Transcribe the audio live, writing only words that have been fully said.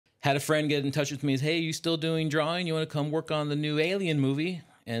had a friend get in touch with me and say, hey, you still doing drawing? You want to come work on the new Alien movie?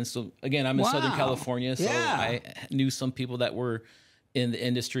 And so, again, I'm in Southern California, so I knew some people that were in the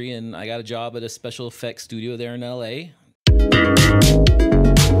industry, and I got a job at a special effects studio there in L.A.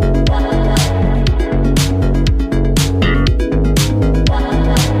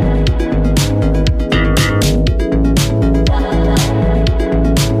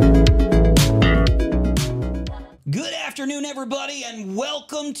 Good afternoon, everybody, and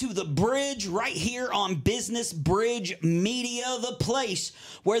welcome to The Bridge right here on Business Bridge Media, the place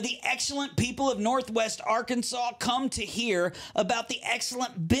where the excellent people of Northwest Arkansas come to hear about the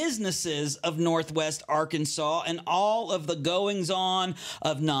excellent businesses of Northwest Arkansas and all of the goings-on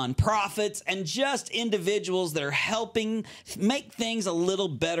of nonprofits and just individuals that are helping make things a little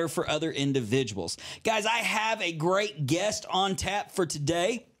better for other individuals. Guys, I have a great guest on tap for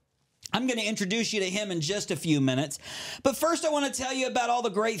today. I'm going to introduce you to him in just a few minutes. But first, I want to tell you about all the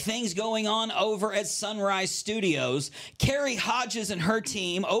great things going on over at Sunrise Studios. Carrie Hodges and her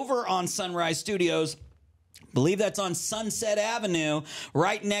team over on Sunrise Studios, I believe that's on Sunset Avenue,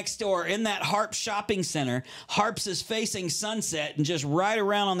 right next door in that Harps Shopping Center. Harps is facing Sunset, and just right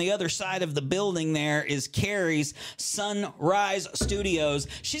around on the other side of the building there is Carrie's Sunrise Studios.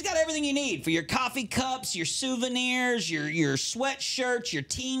 She's got everything you need for your coffee cups, your souvenirs, your sweatshirts, your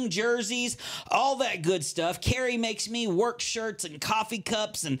team jerseys, all that good stuff. Carrie makes me work shirts and coffee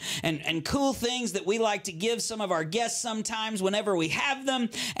cups and cool things that we like to give some of our guests sometimes whenever we have them,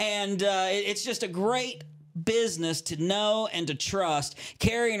 and it's just a great business to know and to trust.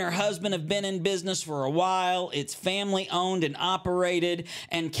 Carrie and her husband have been in business for a while. It's family owned and operated.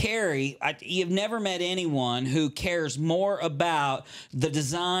 And Carrie, you've never met anyone who cares more about the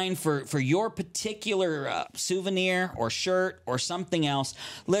design for your particular souvenir or shirt or something else.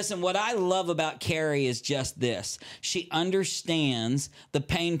 Listen, what I love about Carrie is just this. She understands the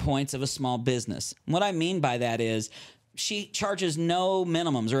pain points of a small business. What I mean by that is, she charges no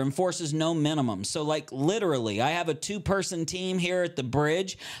minimums or enforces no minimums. So like literally, I have a 2-person team here at the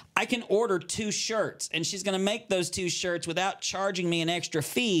Bridge. I can order 2 shirts, and she's going to make those 2 shirts without charging me an extra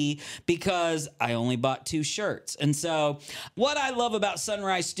fee because I only bought 2 shirts. And so what I love about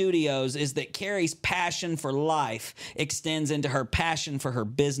Sunrise Studios is that Carrie's passion for life extends into her passion for her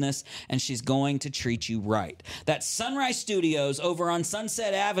business, and she's going to treat you right. That's Sunrise Studios over on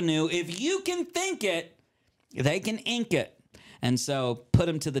Sunset Avenue. If you can think it, they can ink it. And so put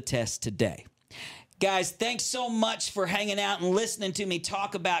them to the test today. Guys, thanks so much for hanging out and listening to me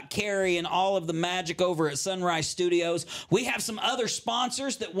talk about Carrie and all of the magic over at Sunrise Studios. We have some other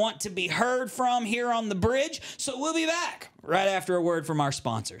sponsors that want to be heard from here on The Bridge, so we'll be back right after a word from our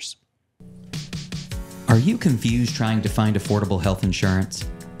sponsors. Are you confused trying to find affordable health insurance?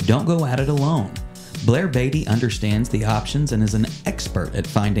 Don't go at it alone. Blair Beatty understands the options and is an expert at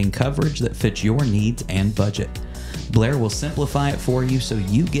finding coverage that fits your needs and budget. Blair will simplify it for you so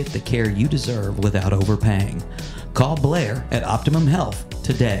you get the care you deserve without overpaying. Call Blair at Optimum Health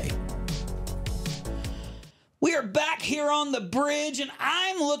today. We are back here on The Bridge, and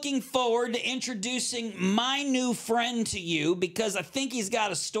I'm looking forward to introducing my new friend to you because I think he's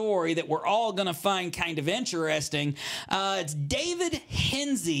got a story that we're all going to find kind of interesting. It's David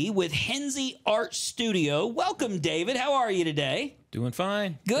Henzie with Henzie Art Studio. Welcome, David. How are you today? Doing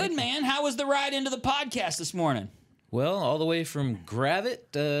fine. Good, man. How was the ride into the podcast this morning? Well, all the way from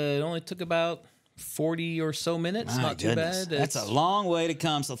Gravette, it only took about 40 or so minutes. My Not goodness. too bad. That's a long way to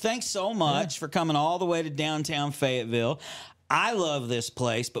come. So thanks so much for coming all the way to downtown Fayetteville. I love this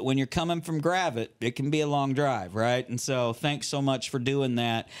place, but when you're coming from Gravette, it can be a long drive, right? And so thanks so much for doing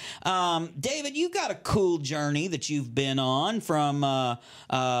that. David, you've got a cool journey that you've been on from art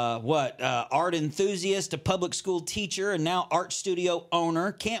enthusiast to public school teacher and now art studio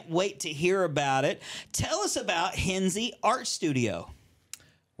owner. Can't wait to hear about it. Tell us about Henzie Art Studio.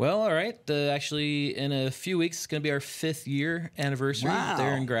 Well, all right. Actually, in a few weeks, it's going to be our 5th year anniversary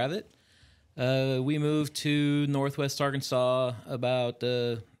there in Gravette. We moved to Northwest Arkansas about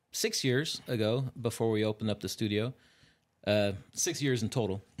 6 years ago before we opened up the studio. 6 years in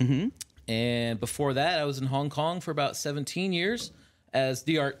total. Mm-hmm. And before that, I was in Hong Kong for about 17 years as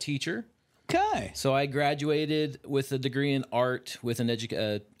the art teacher. Okay. So I graduated with a degree in art with an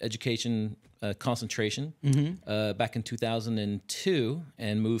education concentration back in 2002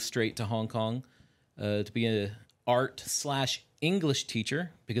 and moved straight to Hong Kong to be an art/English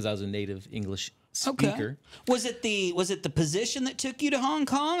teacher because I was a native English speaker. Was it the position that took you to Hong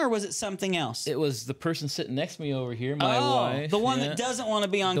Kong, or was it something else? It was the person sitting next to me over here, my wife. The one that doesn't want to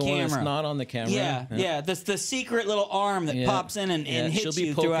be on the camera. One that's not on the camera. Yeah. The secret little arm that pops in and hits she'll be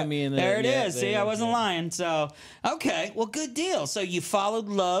you poking throughout. me in there it is. See, I wasn't lying. So, okay. Well, good deal. So you followed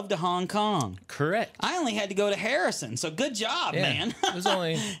love to Hong Kong. Correct. I only had to go to Harrison, so good job, man. It was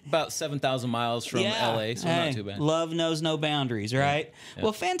only about 7,000 miles from L.A., so not too bad. Love knows no boundaries, right? Yeah.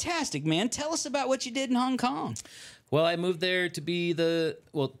 Well, fantastic, man. Tell us about what you did in Hong Kong. Well, I moved there to be to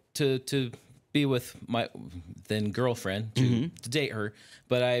be with my then girlfriend, to date her.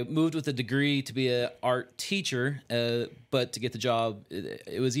 But I moved with a degree to be an art teacher, but to get the job,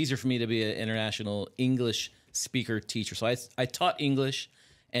 it was easier for me to be an international English speaker teacher. So I taught English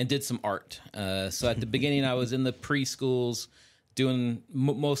and did some art. So at the beginning, I was in the preschools doing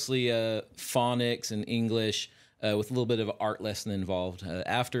mostly phonics and English with a little bit of art lesson involved.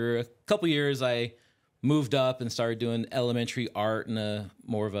 After a couple years, I moved up and started doing elementary art in a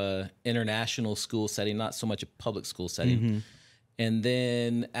more of a international school setting, not so much a public school setting. And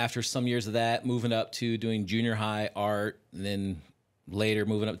then after some years of that, moving up to doing junior high art, and then later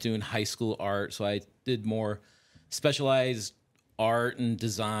moving up to doing high school art. So I did more specialized art and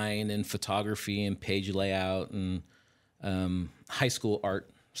design and photography and page layout and high school art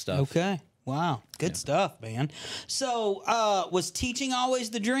stuff. Okay. Wow. Good stuff, man. So was teaching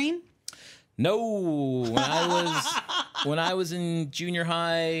always the dream? No. When I was in junior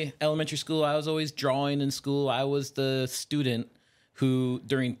high, elementary school, I was always drawing in school. I was the student who,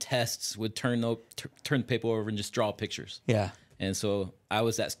 during tests, would turn the paper over and just draw pictures. Yeah. And so I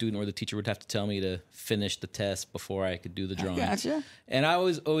was that student where the teacher would have to tell me to finish the test before I could do the drawing. Gotcha. And I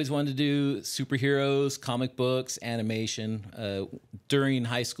always wanted to do superheroes, comic books, animation. During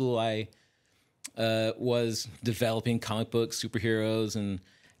high school, I was developing comic books, superheroes, and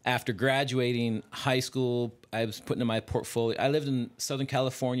after graduating high school, I was putting in my portfolio. I lived in Southern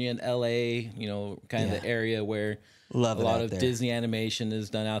California and LA, kind of the area where a lot of Disney animation is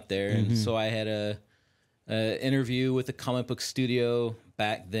done out there. And so I had a interview with a comic book studio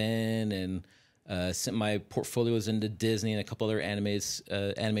back then, and sent my portfolios into Disney and a couple other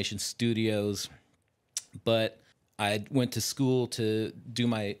animation studios. But I went to school to do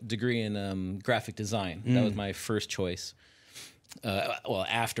my degree in graphic design. That was my first choice.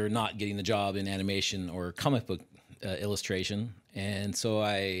 After not getting the job in animation or comic book illustration. And so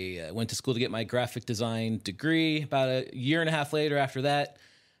I went to school to get my graphic design degree. About a year and a half later after that,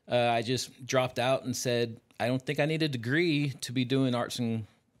 I just dropped out and said, I don't think I need a degree to be doing arts and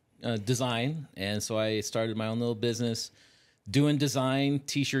design. And so I started my own little business doing design,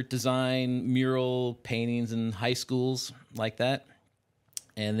 T-shirt design, mural paintings in high schools like that.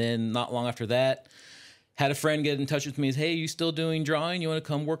 And then not long after that, had a friend get in touch with me and say, hey, you still doing drawing? You want to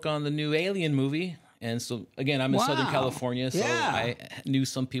come work on the new Alien movie? And so, again, I'm in Southern California, so I knew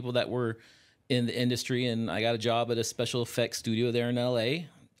some people that were in the industry, and I got a job at a special effects studio there in L.A.,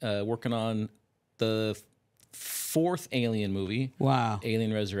 working on the fourth Alien movie,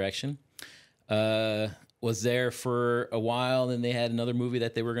 Alien Resurrection. Was there for a while, and they had another movie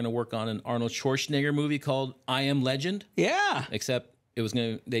that they were going to work on, an Arnold Schwarzenegger movie called I Am Legend. Yeah. Except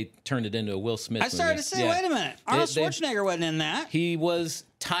they turned it into a Will Smith movie. I started to say, wait a minute. Arnold Schwarzenegger wasn't in that. He was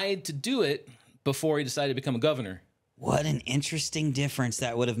tied to do it before he decided to become a governor. What an interesting difference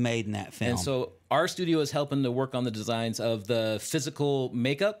that would have made in that film. And so our studio is helping to work on the designs of the physical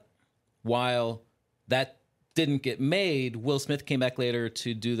makeup. While that didn't get made, Will Smith came back later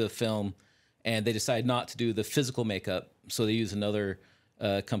to do the film, and they decided not to do the physical makeup. So they used another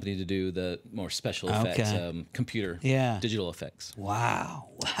company to do the more special effects, computer, digital effects. Wow.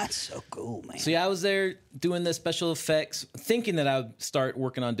 That's so cool, man. So yeah, I was there doing the special effects, thinking that I would start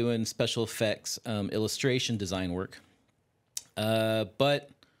working on doing special effects, illustration design work.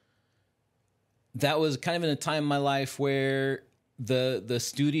 But that was kind of in a time in my life where the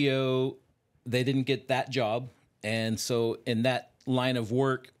studio, they didn't get that job. And so in that line of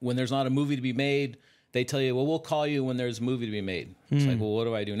work, when there's not a movie to be made, they tell you, well, we'll call you when there's a movie to be made. It's like, well, what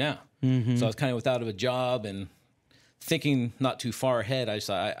do I do now? So I was kind of without a job, and thinking not too far ahead, I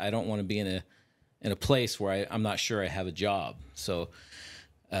decided I don't want to be in a place where I'm not sure I have a job. So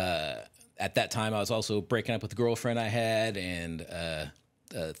at that time, I was also breaking up with the girlfriend I had, and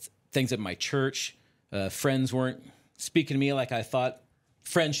things at my church. Friends weren't speaking to me like I thought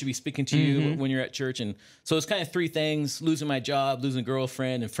friends should be speaking to you when you're at church. And so it's kind of three things: losing my job, losing a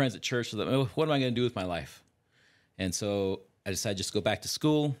girlfriend, and friends at church. So what am I going to do with my life? And so I decided just to go back to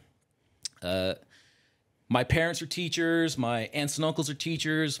school. My parents are teachers. My aunts and uncles are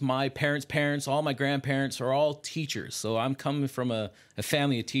teachers. My parents' parents, all my grandparents are all teachers. So I'm coming from a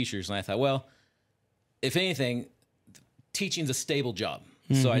family of teachers. And I thought, well, if anything, teaching's a stable job.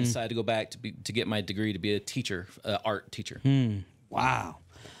 So I decided to go back to get my degree to be a teacher, art teacher. Wow.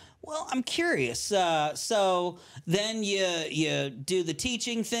 Well, I'm curious. So then you do the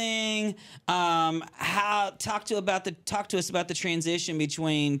teaching thing. Talk to us about the transition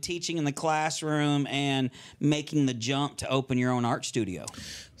between teaching in the classroom and making the jump to open your own art studio.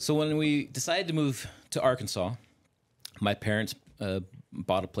 So when we decided to move to Arkansas, my parents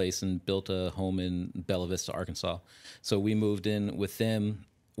bought a place and built a home in Bella Vista, Arkansas. So we moved in with them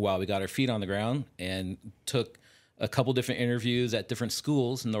while we got our feet on the ground and took a couple different interviews at different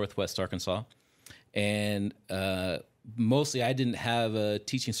schools in Northwest Arkansas. And mostly I didn't have a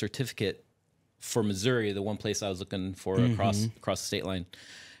teaching certificate for Missouri, the one place I was looking for across the state line.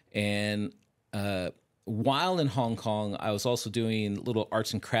 And while in Hong Kong, I was also doing little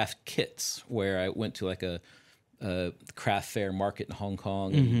arts and craft kits where I went to like a craft fair market in Hong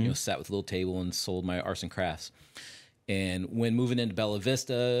Kong and sat with a little table and sold my arts and crafts. And when moving into Bella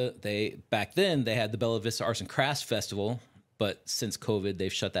Vista, back then they had the Bella Vista Arts and Crafts Festival, but since COVID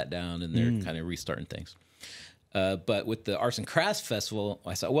they've shut that down and they're kind of restarting things. But with the Arts and Crafts Festival,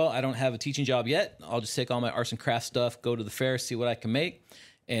 I thought, well, I don't have a teaching job yet. I'll just take all my arts and crafts stuff, go to the fair, see what I can make.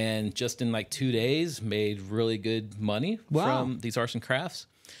 And just in like 2 days, made really good money from these arts and crafts.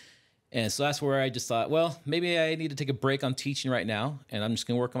 And so that's where I just thought, well, maybe I need to take a break on teaching right now, and I'm just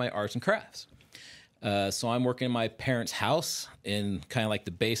going to work on my arts and crafts. So I'm working in my parents' house in kind of like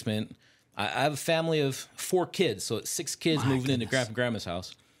the basement. I have a family of 4 kids, so it's 6 kids moving into Grandpa and Grandma's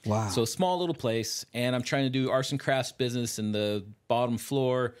house. Wow. So a small little place, and I'm trying to do arts and crafts business in the bottom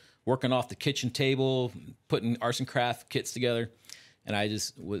floor, working off the kitchen table, putting arts and craft kits together. And I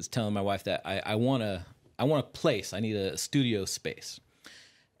just was telling my wife that I want a place. I need a studio space.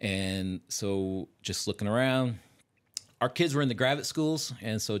 And so just looking around, our kids were in the Gravette schools.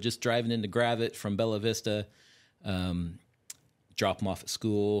 And so just driving into Gravette from Bella Vista, drop them off at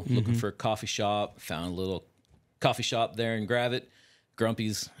school, looking for a coffee shop, found a little coffee shop there in Gravette,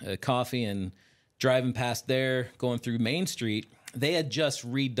 Grumpy's Coffee, and driving past there, going through Main Street. They had just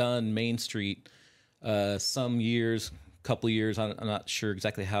redone Main Street some years, couple of years. I'm not sure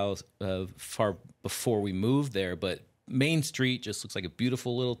exactly how far before we moved there, but Main Street just looks like a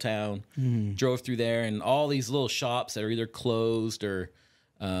beautiful little town. Drove through there, and all these little shops that are either closed or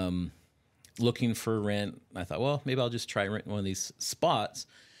looking for rent. I thought, well, maybe I'll just try renting one of these spots,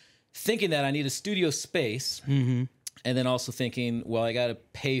 thinking that I need a studio space, and then also thinking, well, I got to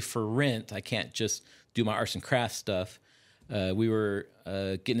pay for rent. I can't just do my arts and crafts stuff. We were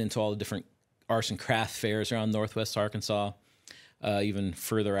getting into all the different arts and craft fairs around Northwest Arkansas, even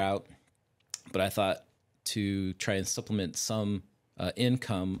further out. But I thought, to try and supplement some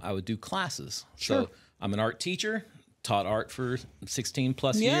income, I would do classes. Sure. So I'm an art teacher, taught art for 16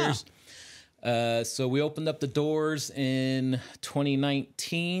 plus years. So we opened up the doors in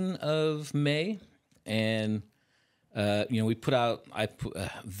 2019 of May, and we put out a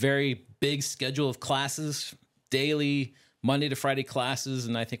very big schedule of classes, daily Monday to Friday classes,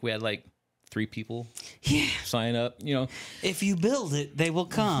 and I think we had like 3 people sign up. If you build it, they will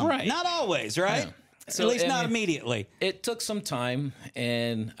come. Right. Not always, right? Yeah. So, at least not immediately. It took some time,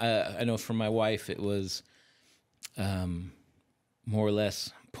 and I know for my wife it was more or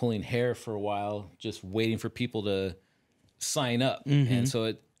less pulling hair for a while, just waiting for people to sign up. And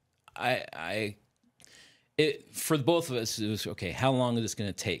so for the both of us, it was, okay, how long is this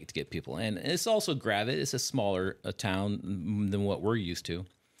going to take to get people? And it's also Gravette. It's a smaller town than what we're used to.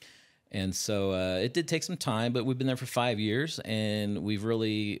 And so it did take some time, but we've been there for 5 years, and we've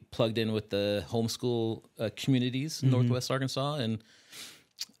really plugged in with the homeschool communities in Northwest Arkansas. And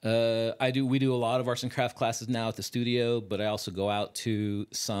we do a lot of arts and craft classes now at the studio, but I also go out to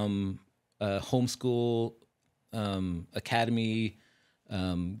some homeschool academy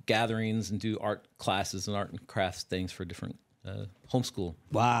gatherings and do art classes and art and crafts things for different homeschool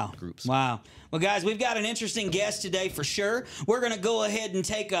groups. Wow. Well, guys, we've got an interesting guest today for sure. We're going to go ahead and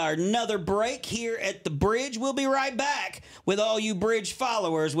take another break here at the Bridge. We'll be right back with all you Bridge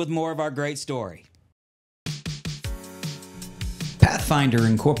followers with more of our great story. Pathfinder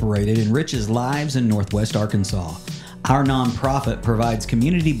Incorporated enriches lives in Northwest Arkansas. Our nonprofit provides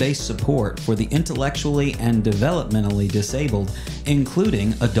community-based support for the intellectually and developmentally disabled,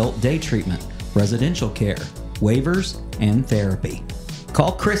 including adult day treatment, residential care, waivers, and therapy.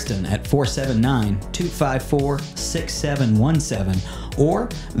 Call Kristen at 479-254-6717 or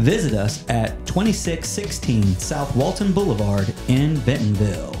visit us at 2616 South Walton Boulevard in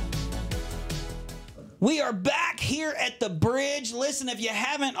Bentonville. We are back here at the Bridge. Listen, if you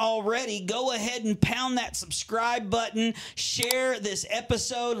haven't already, go ahead and pound that subscribe button, share this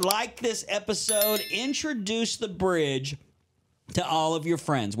episode, like this episode, introduce the Bridge to all of your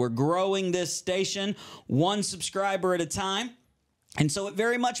friends. We're growing this station one subscriber at a time. And so it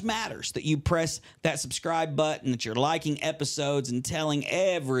very much matters that you press that subscribe button, that you're liking episodes and telling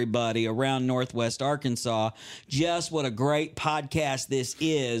everybody around Northwest Arkansas just what a great podcast this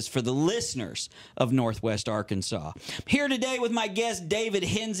is for the listeners of Northwest Arkansas. I'm here today with my guest, David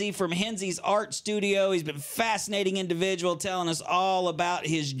Henzie from Henzie's Art Studio. He's been a fascinating individual telling us all about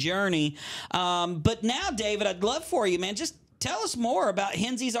his journey. But now, David, I'd love for you, man, just tell us more about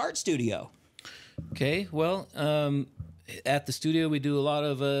Henzie's Art Studio. Okay, well, at the studio, we do a lot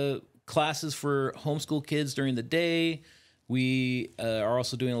of classes for homeschool kids during the day. We are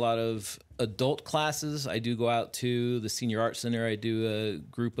also doing a lot of adult classes. I do go out to the Senior Art Center. I do a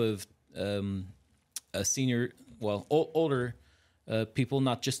group of older people,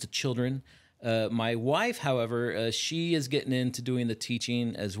 not just the children. My wife, however, she is getting into doing the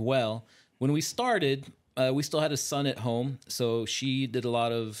teaching as well. When we started, we still had a son at home, so she did a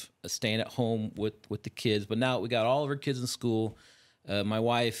lot of staying at home with the kids. But now we got all of her kids in school. My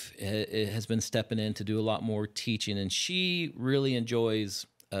wife has been stepping in to do a lot more teaching, and she really enjoys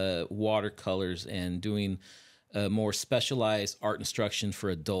watercolors and doing more specialized art instruction for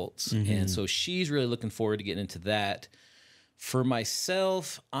adults. Mm-hmm. And so she's really looking forward to getting into that. For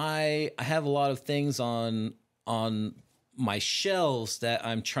myself, I have a lot of things on my shelves that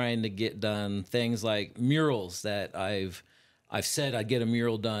I'm trying to get done. Things like murals that I've said I'd get a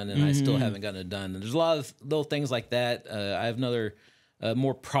mural done, and I still haven't gotten it done. And there's a lot of little things like that. I have another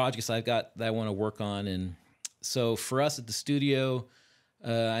more projects I've got that I want to work on. And so for us at the studio,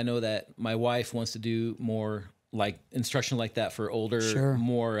 I know that my wife wants to do more like instruction like that for older,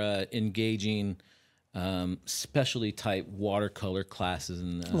 more engaging, specialty type watercolor classes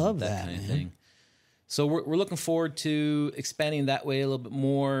and that kind of thing. So we're looking forward to expanding that way a little bit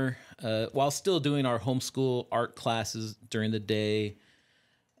more, while still doing our homeschool art classes during the day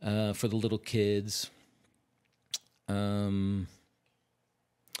for the little kids. One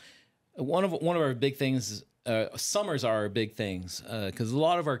of our big things, summers are our big things, because a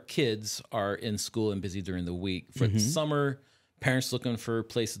lot of our kids are in school and busy during the week. For the summer, parents looking for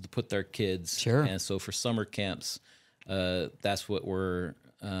places to put their kids. Sure. And so for summer camps, that's what we're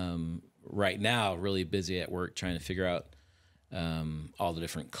right now really busy at work trying to figure out all the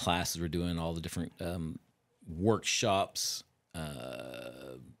different classes we're doing, all the different workshops.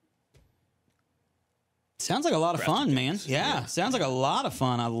 Sounds like a lot of fun, man. Yeah, sounds like a lot of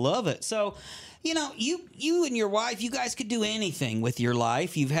fun. I love it. So, you know, you and your wife, you guys could do anything with your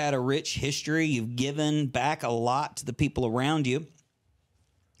life. You've had a rich history. You've given back a lot to the people around you.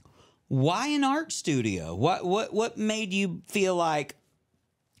 Why an art studio? What made you feel like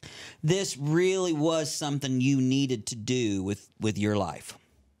this really was something you needed to do with your life?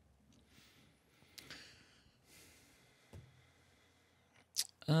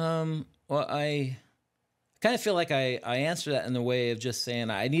 Well, I kind of feel like I answered that in the way of just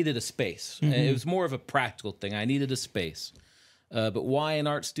saying I needed a space. It was more of a practical thing. I needed a space. But why an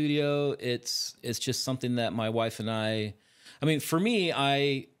art studio? It's just something that my wife and I mean, for me,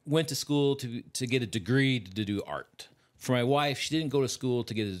 I went to school to get a degree to do art. For my wife, she didn't go to school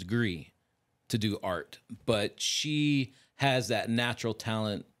to get a degree to do art, but she has that natural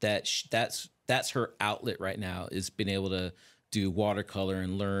talent that's her outlet right now, is being able to do watercolor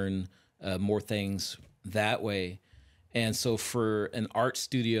and learn more things that way. And so for an art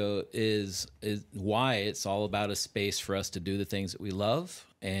studio is why it's all about a space for us to do the things that we love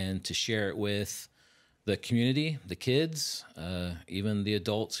and to share it with the community, the kids, even the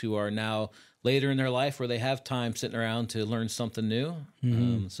adults who are now later in their life where they have time sitting around to learn something new.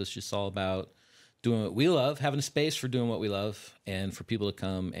 So it's just all about doing what we love, having a space for doing what we love, and for people to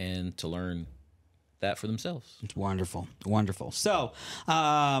come and to learn that for themselves. It's wonderful. Wonderful. So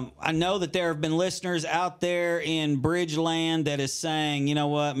I know that there have been listeners out there in Bridgeland that is saying, you know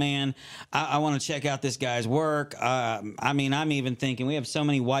what, man, I want to check out this guy's work. I mean, I'm even thinking we have so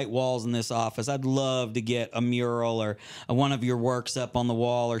many white walls in this office. I'd love to get a mural or one of your works up on the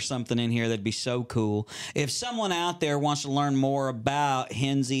wall or something in here. That'd be so cool. If someone out there wants to learn more about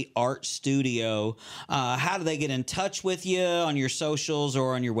Henzie Art Studio, how do they get in touch with you on your socials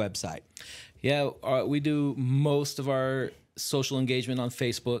or on your website? Yeah, we do most of our social engagement on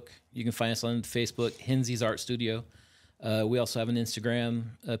Facebook. You can find us on Facebook, Henzie's Art Studio. We also have an Instagram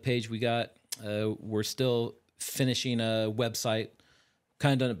page we got. We're still finishing a website,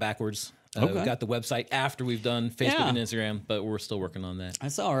 kind of done it backwards. We got the website after we've done Facebook and Instagram, but we're still working on that.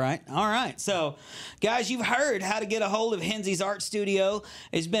 That's all right. All right. So, guys, you've heard how to get a hold of Henzie's Art Studio.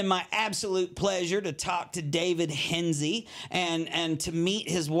 It's been my absolute pleasure to talk to David Henzie and to meet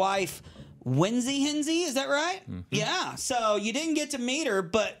his wife, Wenzie Henzie, is that right? Mm-hmm. Yeah. So you didn't get to meet her,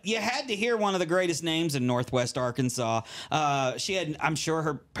 but you had to hear one of the greatest names in Northwest Arkansas. I'm sure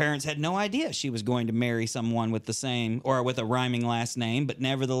her parents had no idea she was going to marry someone with the same or with a rhyming last name, but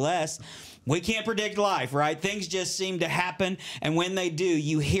nevertheless, we can't predict life, right? Things just seem to happen, and when they do,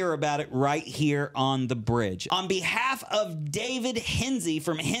 you hear about it right here on The Bridge. On behalf of David Henzie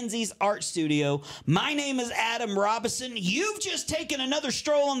from Henzie's Art Studio, my name is Adam Robinson. You've just taken another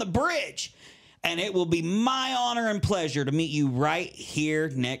stroll on The Bridge, and it will be my honor and pleasure to meet you right here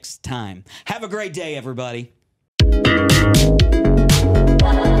next time. Have a great day, everybody.